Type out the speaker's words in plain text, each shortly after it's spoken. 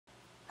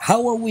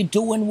How are we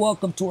doing?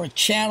 Welcome to our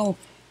channel.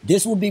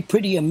 This will be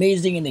pretty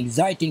amazing and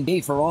exciting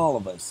day for all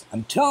of us.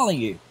 I'm telling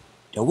you,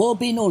 there will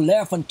be no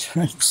left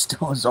unturned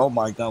stones. Oh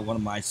my God, what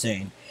am I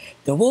saying?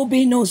 There will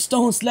be no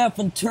stones left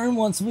unturned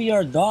once we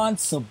are done,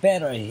 so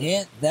better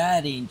hit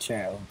that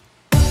intro.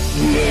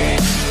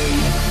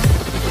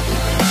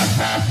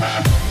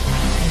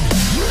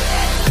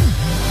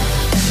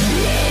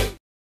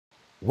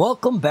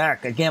 Welcome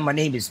back. Again, my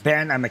name is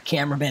Ben. I'm a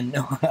cameraman.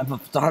 No, I'm a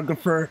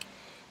photographer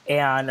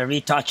and a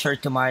retoucher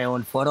to my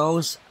own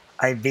photos.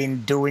 I've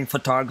been doing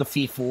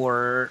photography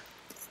for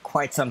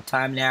quite some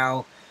time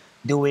now,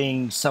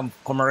 doing some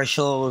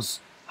commercials,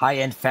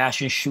 high-end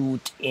fashion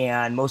shoot,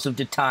 and most of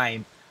the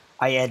time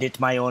I edit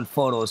my own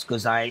photos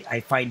because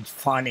I find it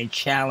fun and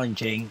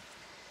challenging.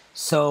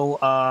 So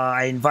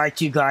I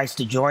invite you guys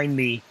to join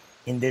me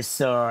in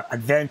this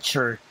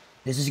adventure.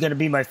 This is going to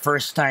be my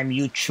first time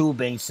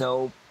YouTubing,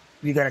 so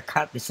you're going to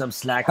cut me some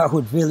slack. I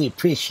would really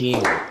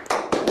appreciate it.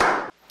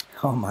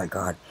 Oh my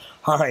God.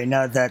 All right,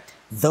 now that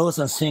those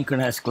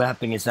unsynchronized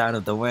clapping is out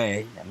of the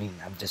way,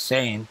 I'm just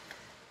saying,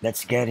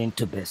 let's get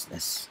into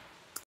business.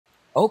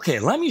 Okay,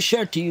 let me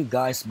share to you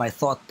guys my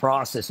thought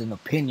process and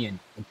opinion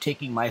in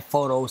taking my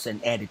photos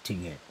and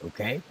editing it,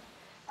 okay?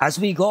 As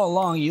we go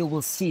along, you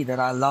will see that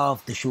I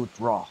love to shoot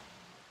raw.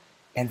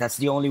 And that's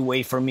the only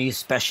way for me,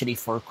 especially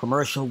for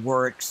commercial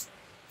works,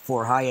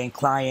 for high-end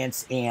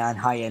clients and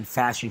high-end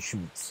fashion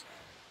shoots.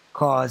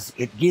 Because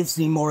it gives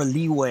me more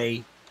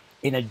leeway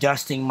in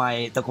adjusting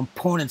the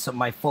components of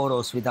my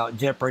photos without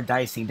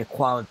jeopardizing the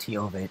quality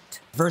of it.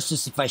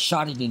 Versus if I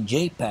shot it in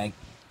JPEG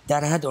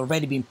that had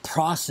already been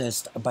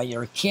processed by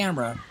your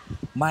camera,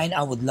 mine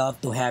I would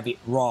love to have it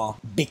raw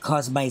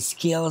because my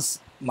skills,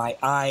 my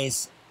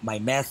eyes, my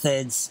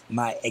methods,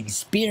 my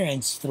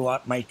experience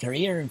throughout my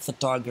career in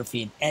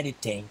photography and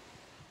editing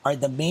are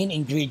the main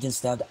ingredients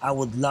that I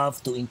would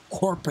love to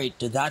incorporate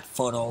to that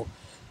photo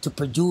to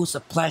produce a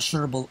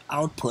pleasurable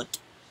output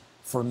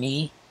for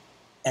me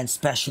and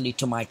especially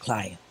to my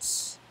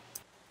clients.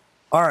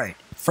 Alright,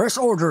 first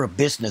order of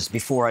business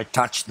before I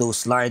touch those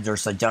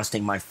sliders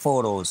adjusting my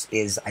photos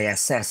is I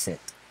assess it.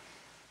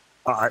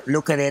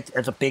 Look at it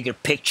as a bigger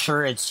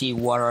picture and see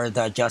what are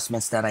the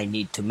adjustments that I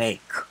need to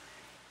make.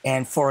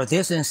 And for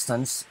this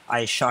instance,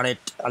 I shot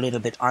it a little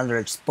bit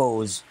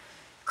underexposed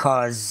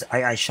because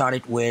I shot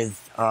it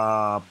with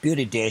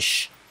Beauty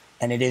Dish,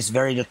 and it is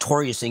very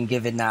notorious in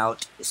giving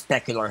out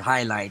specular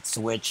highlights,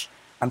 which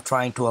I'm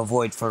trying to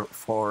avoid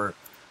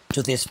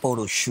to this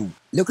photo shoot.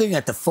 Looking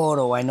at the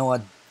photo, I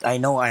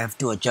know I have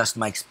to adjust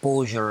my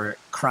exposure,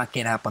 crank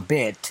it up a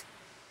bit.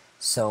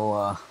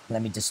 So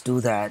let me just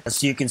do that.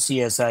 As you can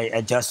see, as I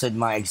adjusted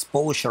my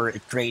exposure,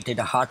 it created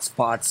the hot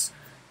spots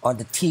on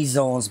the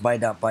T-zones by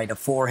the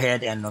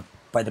forehead and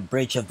by the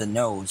bridge of the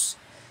nose.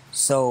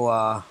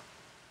 So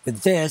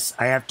with this,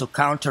 I have to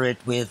counter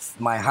it with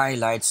my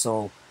highlights,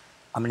 so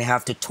I'm gonna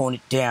have to tone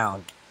it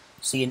down.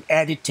 See, in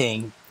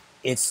editing,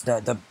 it's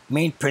the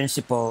main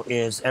principle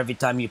is every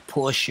time you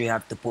push, you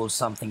have to pull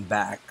something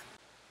back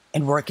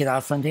and work it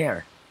out from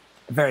there.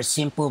 A very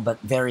simple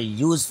but very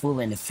useful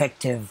and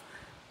effective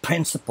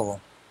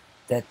principle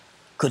that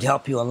could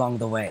help you along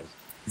the way.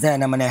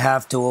 Then I'm gonna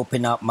have to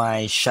open up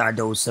my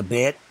shadows a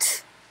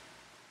bit,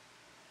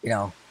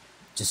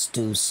 just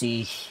to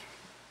see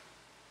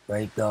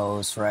where it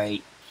goes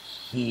right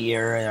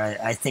here.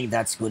 I think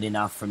that's good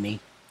enough for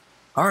me.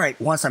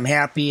 Alright, once I'm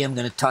happy, I'm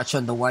going to touch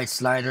on the white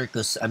slider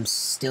because I'm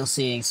still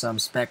seeing some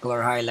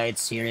specular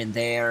highlights here and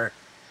there.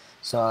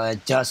 So I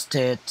adjust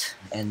it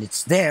and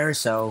it's there,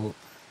 so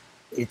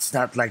it's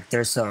not like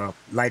there's a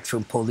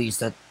Lightroom police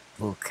that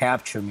will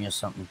capture me or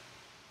something.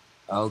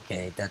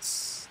 Okay,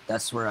 that's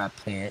where I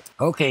play it.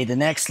 Okay, the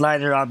next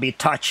slider I'll be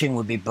touching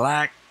will be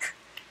black.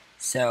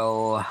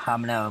 So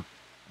I'm going to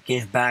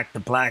give back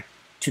the black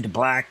to the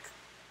black,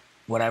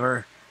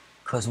 whatever.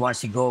 Because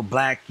once you go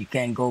black, you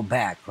can't go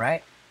back,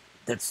 right?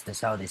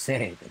 That's how they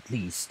say it, at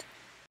least.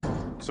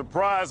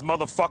 Surprise,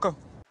 motherfucker.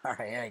 All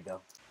right, there you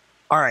go.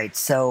 All right,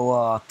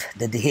 so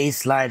the dehaze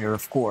slider,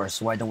 of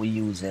course, why don't we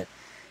use it?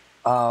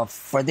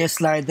 For this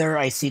slider,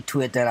 I see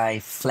to it that I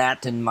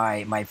flatten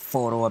my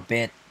photo a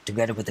bit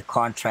together with the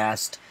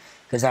contrast,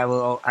 because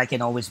I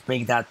can always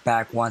bring that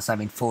back once I'm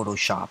in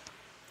Photoshop.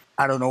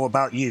 I don't know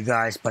about you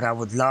guys, but I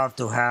would love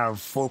to have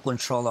full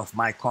control of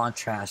my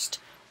contrast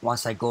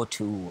once I go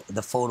to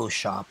the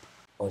Photoshop.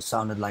 Or it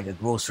sounded like a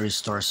grocery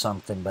store or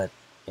something, but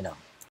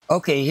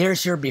Okay,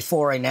 here's your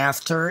before and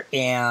after,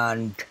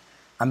 and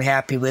I'm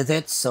happy with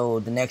it. So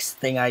the next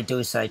thing I do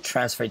is I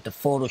transfer it to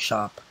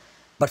Photoshop.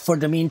 But for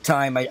the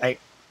meantime,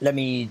 let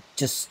me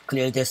just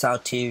clear this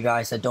out to you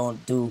guys. I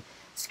don't do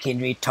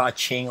skin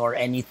retouching or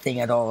anything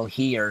at all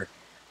here.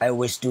 I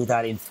always do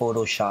that in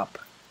Photoshop.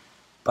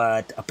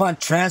 But upon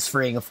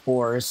transferring, of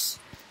course,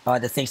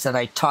 the things that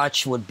I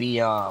touch would be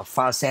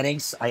file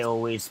settings. I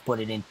always put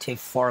it in TIFF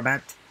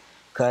format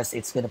because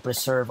it's going to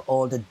preserve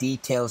all the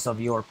details of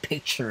your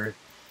picture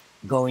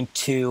going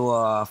to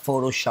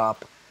Photoshop.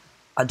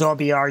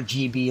 Adobe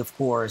RGB, of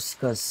course,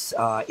 because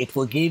it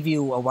will give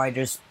you a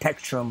wider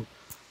spectrum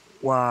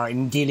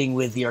in dealing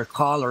with your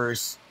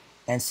colors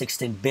and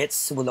 16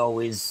 bits will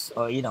always,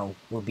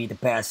 will be the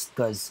best,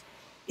 because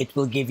it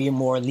will give you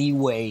more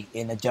leeway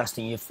in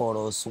adjusting your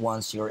photos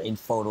once you're in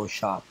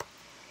Photoshop.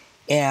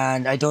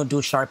 And I don't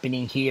do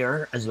sharpening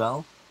here as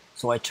well,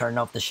 so I turn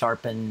off the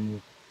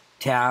sharpen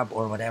tab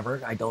or whatever.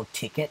 I don't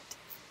tick it,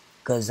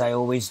 because I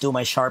always do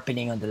my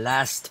sharpening on the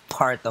last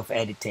part of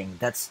editing.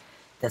 That's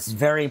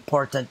very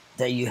important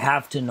that you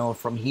have to know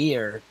from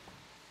here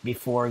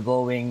before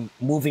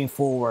moving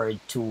forward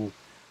to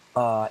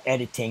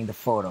editing the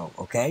photo.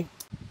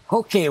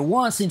 Okay,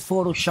 once in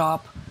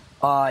Photoshop,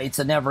 it's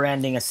a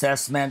never-ending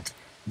assessment.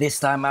 This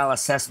time I'll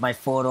assess my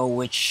photo,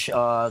 which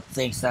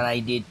things that I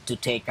need to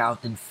take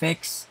out and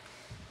fix.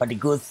 But the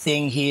good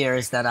thing here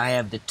is that I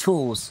have the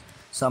tools.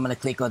 So I'm going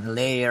to click on the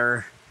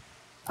layer,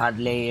 add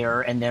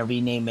layer, and then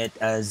rename it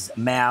as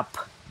map.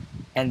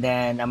 And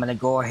then I'm going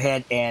to go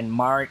ahead and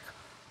mark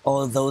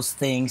all those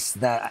things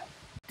that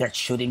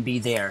shouldn't be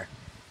there.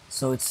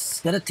 So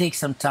it's going to take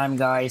some time,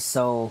 guys.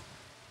 So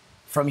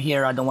from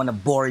here, I don't want to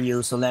bore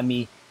you. So let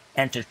me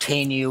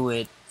entertain you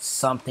with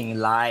something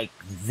like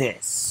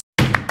this.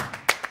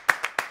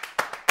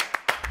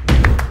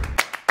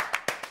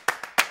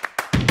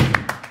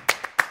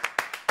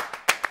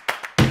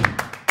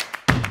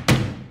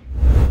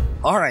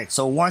 Alright,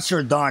 so once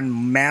you're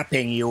done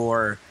mapping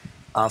your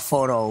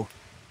photo,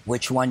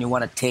 which one you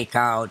want to take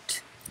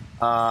out,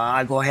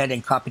 I go ahead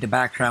and copy the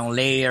background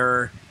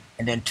layer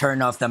and then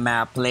turn off the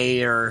map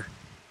layer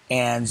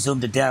and zoom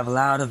the devil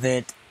out of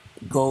it.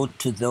 Go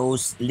to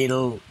those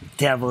little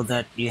devil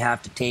that you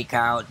have to take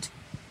out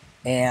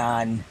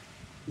and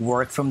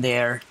work from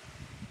there.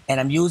 And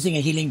I'm using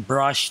a healing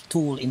brush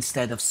tool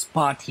instead of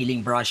spot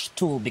healing brush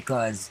tool,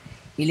 because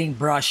healing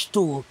brush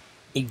tool,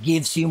 it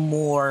gives you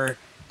more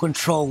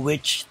control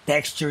which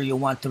texture you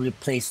want to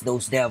replace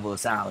those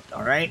devils out.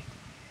 All right,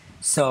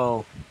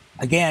 so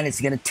again, it's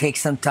gonna take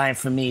some time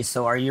for me.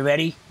 So are you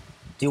ready?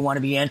 Do you want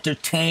to be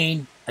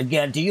entertained?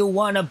 Again, do you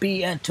want to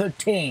be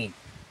entertained?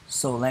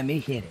 So let me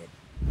hit it.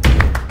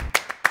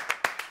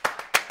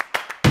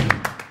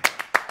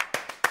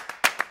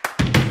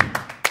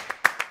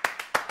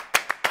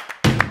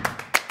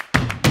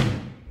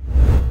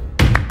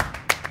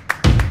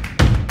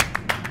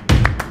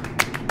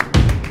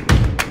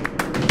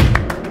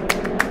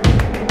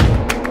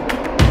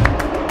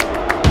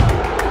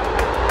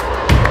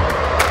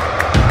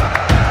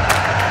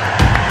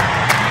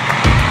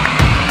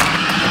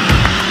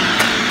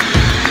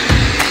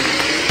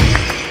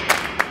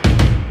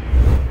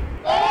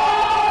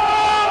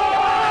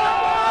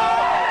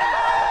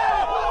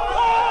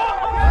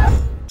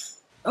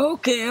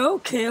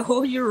 Okay,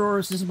 hold your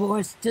horses,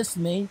 boys. Just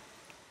me.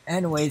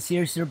 Anyways,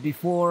 here's your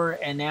before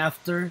and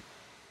after.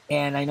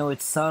 And I know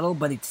it's subtle,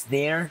 but it's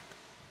there.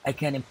 I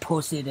can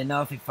impose it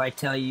enough if I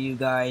tell you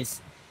guys,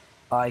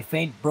 if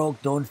ain't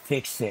broke, don't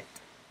fix it.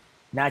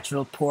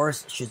 Natural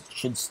pores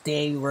should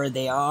stay where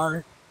they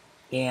are,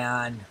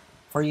 and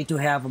for you to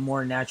have a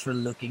more natural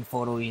looking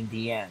photo in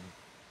the end.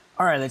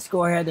 Alright, let's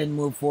go ahead and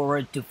move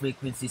forward to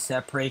frequency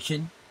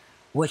separation,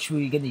 which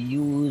we're going to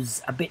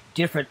use a bit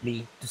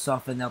differently to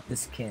soften up the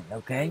skin,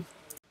 okay?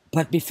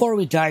 But before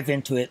we dive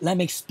into it, let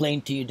me explain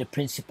to you the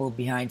principle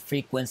behind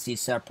frequency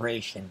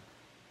separation.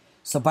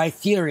 So by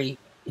theory,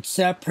 it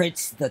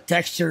separates the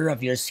texture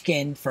of your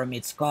skin from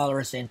its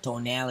colors and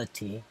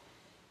tonality.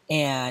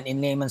 And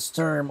in layman's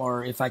term,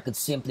 or if I could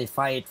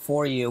simplify it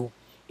for you,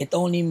 it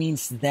only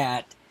means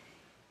that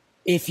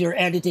if your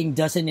editing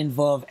doesn't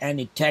involve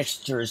any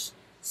textures,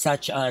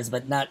 such as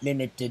but not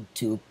limited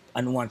to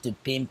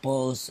unwanted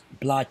pimples,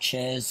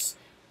 blotches,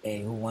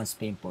 who wants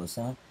pimples,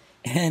 huh?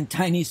 And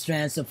tiny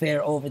strands of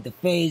hair over the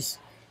face,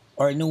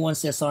 or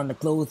nuances on the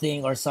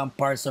clothing or some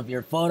parts of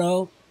your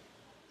photo,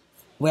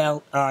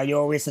 well, you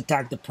always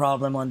attack the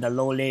problem on the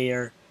low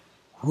layer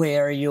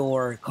where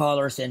your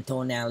colors and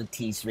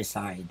tonalities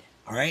reside.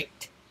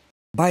 Alright?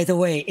 By the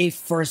way, if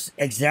for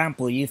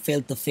example you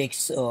failed to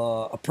fix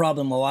a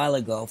problem a while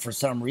ago for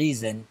some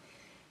reason,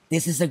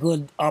 this is a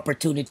good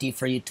opportunity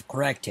for you to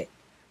correct it.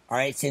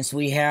 Alright, since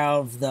we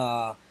have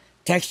the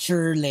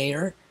texture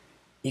layer,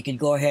 you can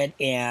go ahead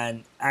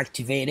and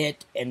activate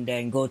it and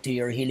then go to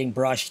your healing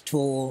brush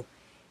tool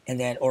and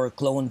then or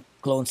clone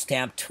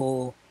stamp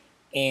tool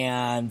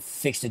and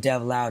fix the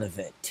devil out of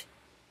it.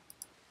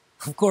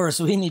 Of course,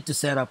 we need to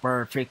set up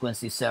our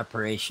frequency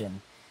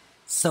separation.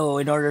 So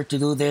in order to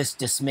do this,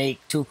 just make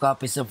 2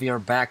 copies of your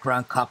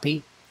background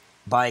copy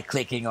by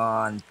clicking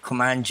on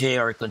Command J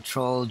or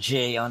Control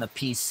J on a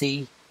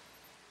PC.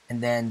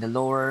 And then the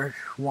lower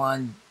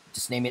one,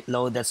 just name it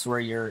low, that's where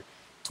your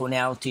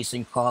tonalities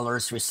and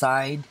colors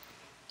reside.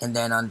 And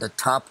then on the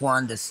top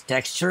one, this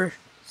texture,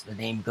 as the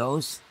name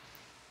goes.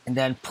 And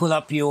then pull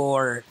up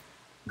your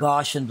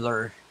Gaussian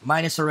blur.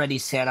 Mine is already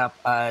set up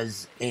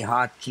as a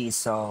hotkey,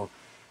 so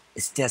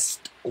it's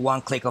just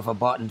one click of a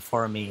button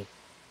for me.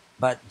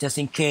 But just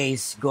in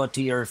case, go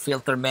to your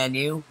filter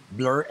menu,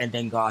 blur, and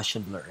then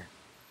Gaussian blur.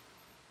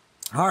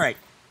 Alright,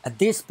 at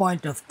this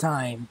point of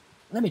time,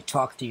 let me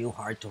talk to you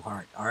heart to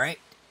heart, alright?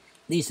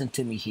 Listen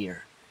to me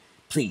here,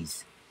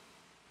 please.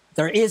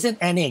 There isn't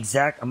any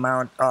exact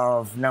amount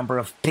of number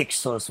of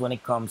pixels when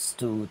it comes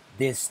to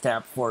this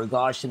step for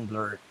Gaussian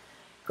blur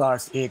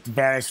because it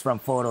varies from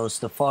photos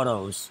to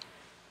photos.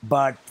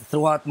 But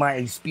throughout my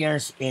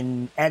experience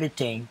in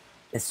editing,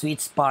 the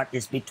sweet spot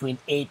is between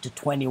 8 to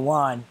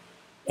 21,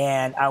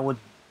 and I would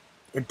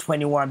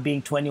 21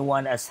 being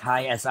 21 as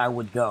high as I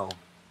would go.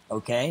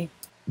 Okay?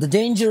 The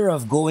danger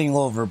of going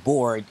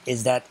overboard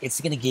is that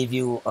it's going to give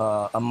you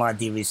a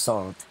muddy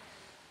result.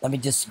 Let me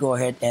just go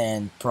ahead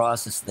and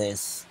process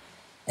this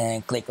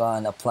and click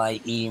on apply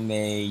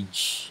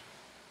image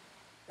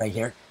right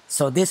here.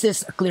 So this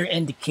is a clear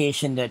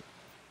indication that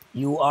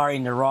you are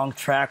in the wrong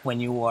track when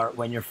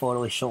your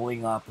photo is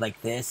showing up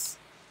like this.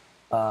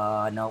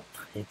 Nope,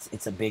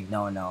 it's a big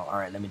no-no. All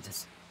right, let me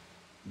just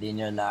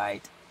linear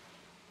light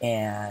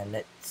and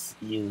let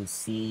you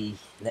see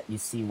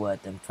what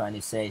I'm trying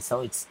to say.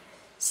 So it's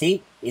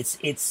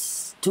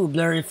too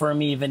blurry for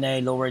me. Even I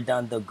lower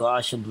down the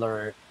Gaussian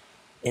blur,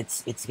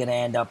 it's gonna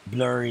end up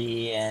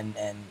blurry, and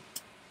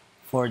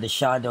for the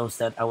shadows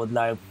that I would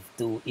like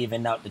to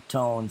even out the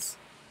tones,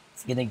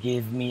 it's gonna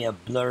give me a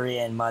blurry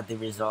and muddy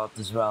result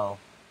as well.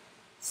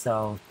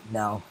 So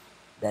no,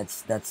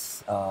 that's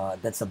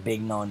a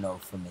big no-no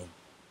for me.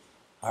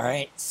 All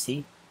right,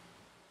 see.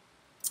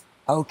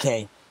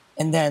 Okay,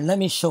 and then let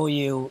me show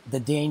you the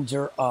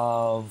danger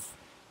of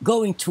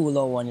going too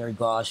low on your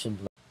Gaussian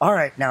blur. All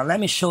right, now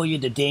let me show you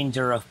the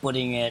danger of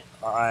putting it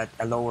at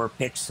a lower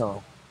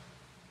pixel.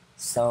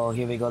 So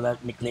here we go.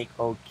 Let me click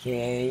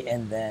OK,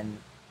 and then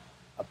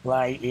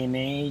apply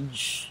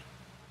image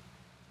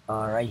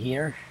right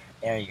here.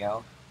 There you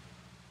go.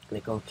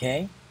 Click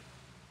OK,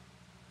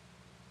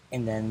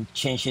 and then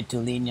change it to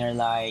linear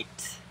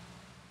light.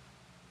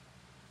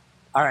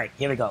 All right,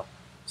 here we go.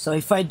 So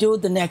if I do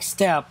the next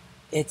step,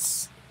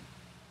 it's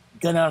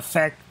gonna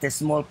affect the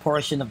small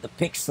portion of the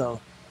pixel.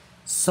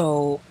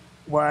 So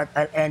what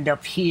I end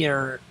up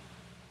here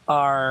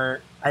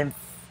are I'm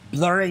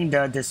blurring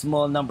the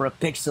small number of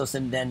pixels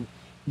and then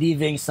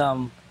leaving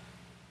some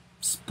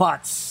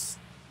spots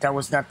that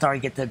was not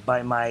targeted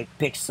by my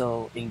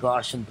pixel in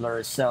Gaussian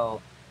blur.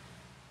 So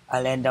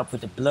I'll end up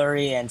with a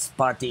blurry and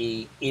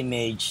spotty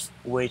image,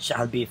 which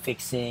I'll be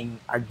fixing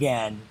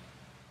again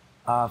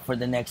for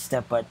the next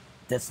step, but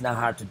that's not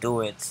how to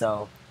do it.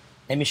 So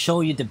let me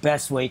show you the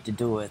best way to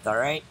do it. All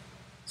right,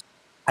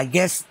 I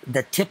guess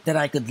the tip that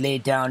I could lay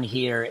down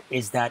here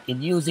is that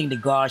in using the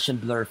Gaussian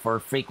blur for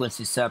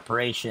frequency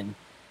separation,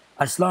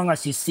 as long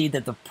as you see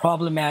that the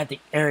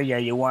problematic area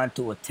you want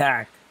to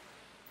attack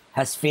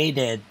has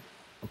faded,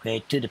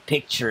 okay, to the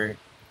picture,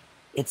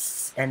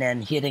 and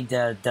then hitting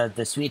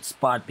the sweet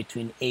spot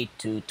between 8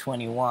 to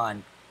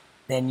 21,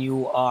 then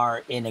you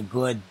are in a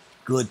good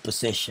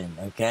position.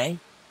 Okay,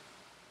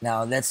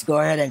 now let's go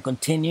ahead and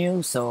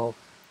continue. So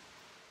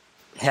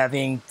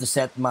having to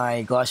set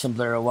my Gaussian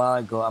blur a while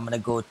ago, I'm gonna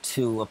go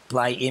to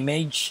apply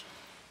image,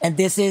 and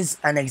this is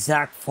an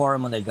exact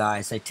formula,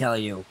 guys, I tell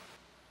you.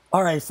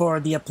 All right, for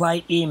the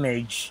apply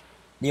image,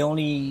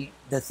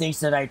 the things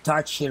that I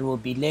touch here will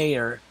be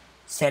layer,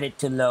 set it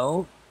to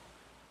low.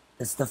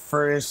 That's the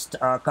first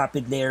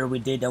copied layer we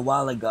did a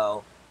while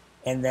ago.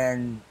 And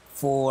then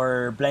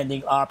for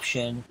blending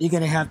option, you're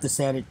gonna have to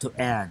set it to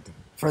add.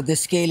 For the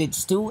scale,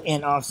 it's 2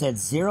 and offset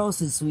 0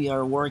 since we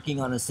are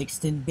working on a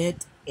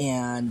 16-bit,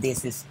 and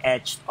this is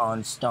etched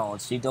on stone.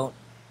 So you don't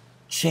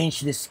change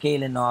the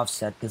scale and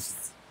offset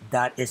because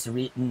that is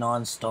written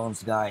on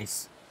stones,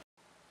 guys.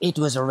 It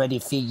was already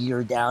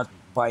figured out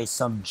by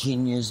some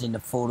genius in the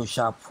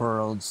Photoshop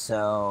world,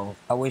 so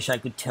I wish I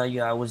could tell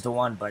you I was the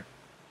one, but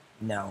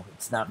no,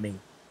 it's not me.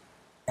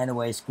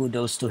 Anyways,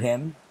 kudos to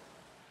him.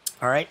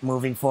 All right,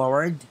 moving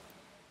forward.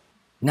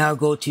 Now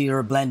go to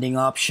your blending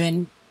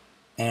option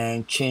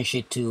and change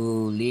it to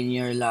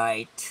linear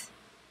light,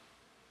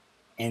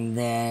 and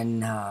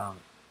then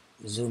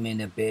zoom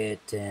in a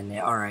bit, and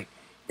all right,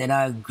 then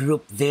I'll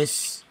group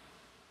this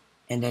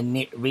and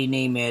then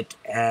rename it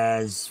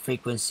as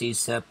frequency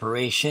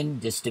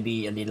separation just to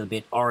be a little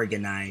bit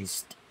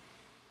organized.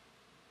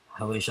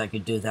 I wish I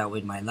could do that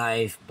with my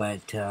life,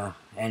 but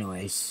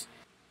anyways.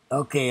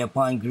 Okay,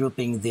 upon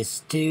grouping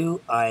these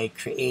two, I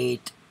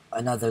create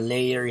another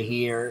layer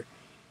here,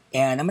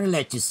 and I'm gonna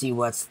let you see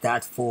what's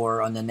that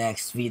for on the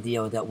next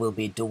video that we'll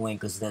be doing,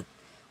 because that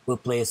will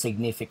play a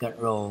significant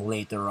role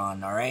later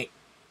on. All right,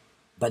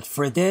 but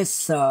for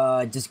this,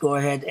 just go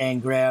ahead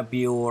and grab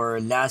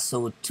your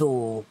lasso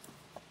tool.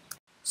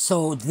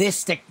 So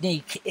this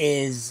technique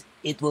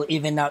it will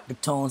even out the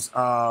tones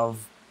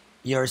of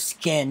your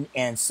skin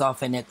and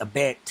soften it a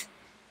bit.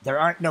 There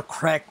aren't no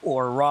correct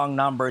or wrong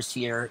numbers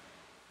here.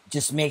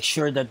 Just make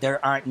sure that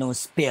there aren't no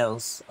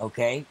spills,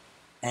 okay?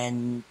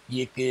 And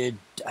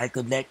I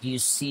could let you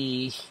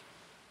see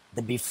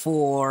the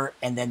before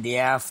and then the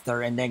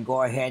after, and then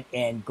go ahead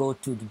and go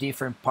to the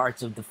different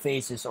parts of the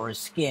faces or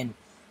skin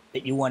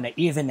that you want to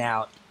even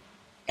out.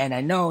 And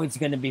I know it's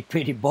going to be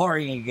pretty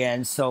boring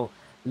again, so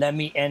let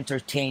me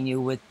entertain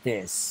you with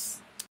this.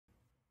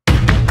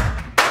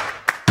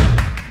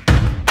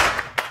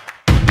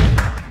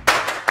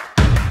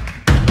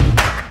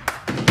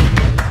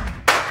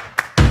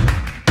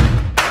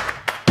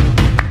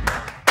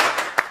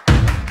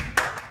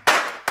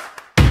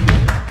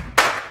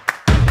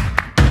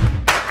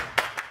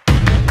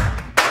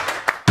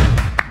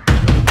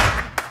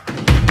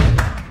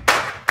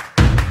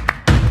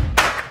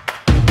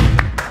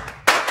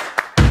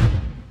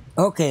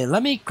 Okay,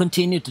 let me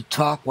continue to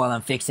talk while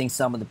I'm fixing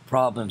some of the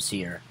problems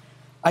here.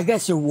 I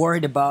guess you're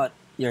worried about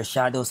your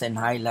shadows and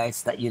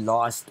highlights that you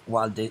lost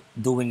while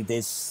doing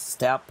this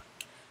step.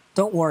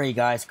 Don't worry,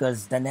 guys,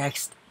 because the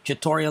next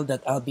tutorial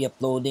that I'll be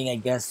uploading, I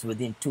guess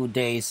within 2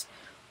 days,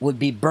 would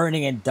be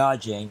burning and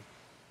dodging.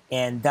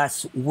 And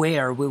that's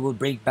where we will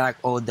bring back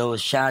all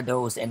those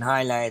shadows and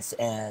highlights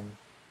and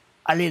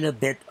a little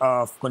bit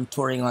of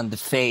contouring on the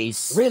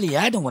face. Really,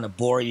 I don't want to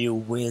bore you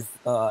with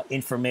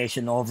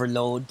information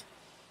overload,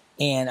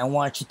 and I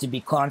want you to be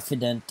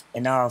confident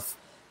enough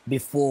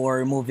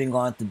before moving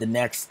on to the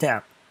next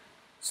step.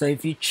 So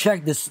if you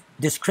check this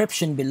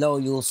description below,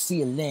 you'll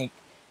see a link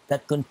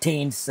that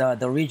contains the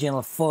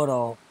original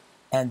photo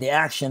and the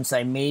actions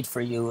I made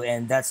for you,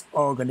 and that's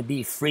all going to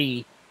be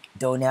free.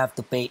 Don't have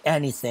to pay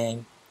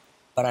anything.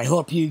 But I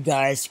hope you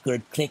guys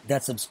could click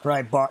that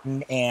subscribe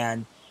button,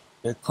 and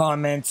your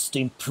comments to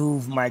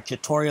improve my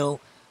tutorial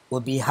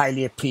will be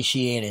highly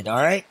appreciated,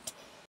 alright?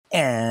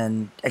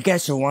 And I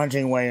guess you're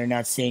wondering why you're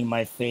not seeing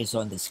my face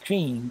on the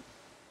screen.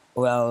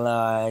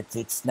 Well,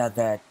 it's not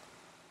that,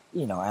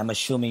 I'm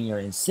assuming you're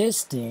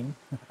insisting.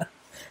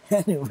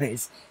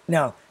 Anyways,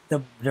 no,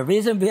 the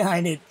reason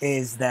behind it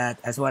is that,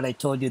 as what I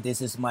told you, this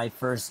is my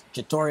first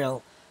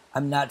tutorial.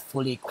 I'm not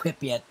fully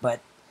equipped yet, but,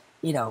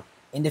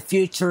 in the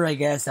future, I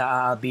guess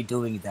I'll be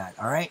doing that,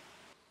 alright?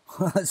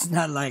 It's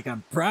not like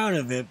I'm proud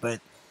of it,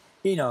 but,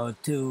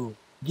 to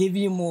give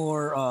you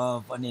more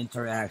of an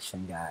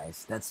interaction,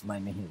 guys. That's my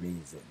main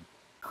reason.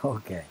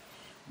 Okay.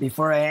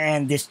 Before I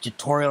end this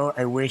tutorial,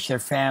 I wish your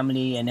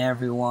family and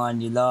everyone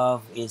you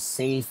love is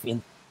safe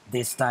in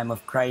this time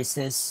of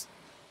crisis.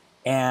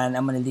 And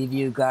I'm going to leave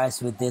you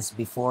guys with this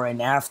before and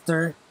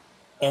after.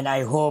 And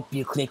I hope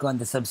you click on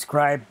the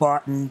subscribe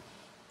button,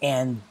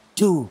 and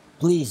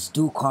please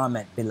do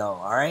comment below,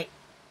 alright?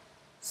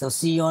 So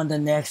see you on the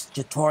next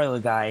tutorial,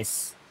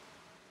 guys.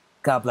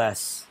 God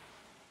bless.